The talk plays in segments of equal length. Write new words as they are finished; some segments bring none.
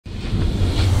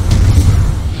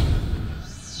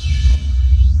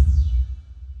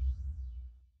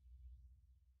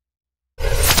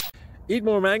Eat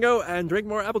more mango and drink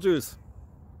more apple juice.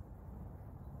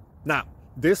 Now,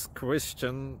 this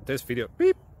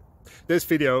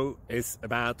video is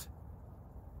about...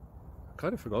 I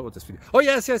kind of forgot what this video... Oh,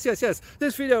 yes.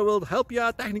 This video will help you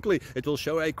out technically. It will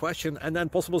show a question and then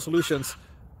possible solutions.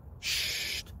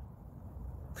 Shh.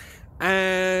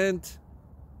 And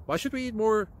why should we eat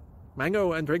more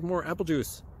mango and drink more apple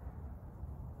juice?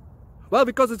 Well,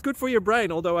 because it's good for your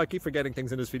brain, although I keep forgetting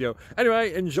things in this video.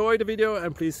 Anyway, enjoy the video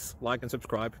and please like and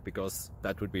subscribe, because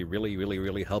that would be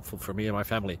really helpful for me and my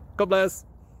family. God bless!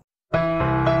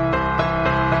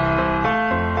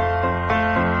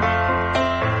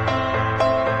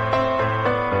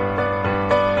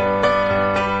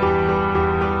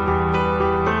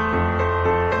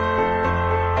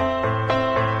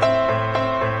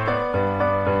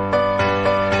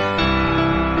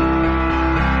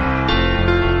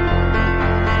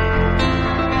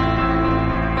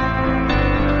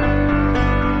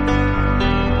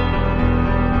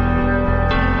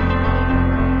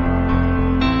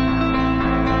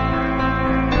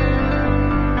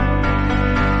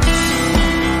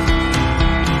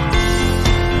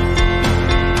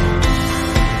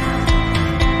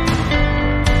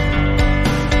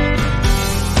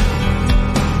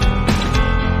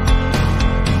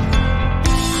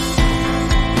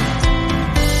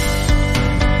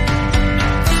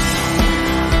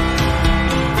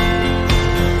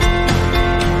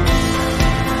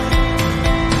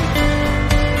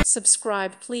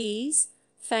 Subscribe, please.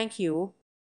 Thank you.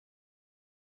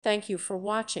 Thank you for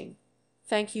watching.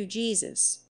 Thank you,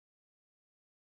 Jesus.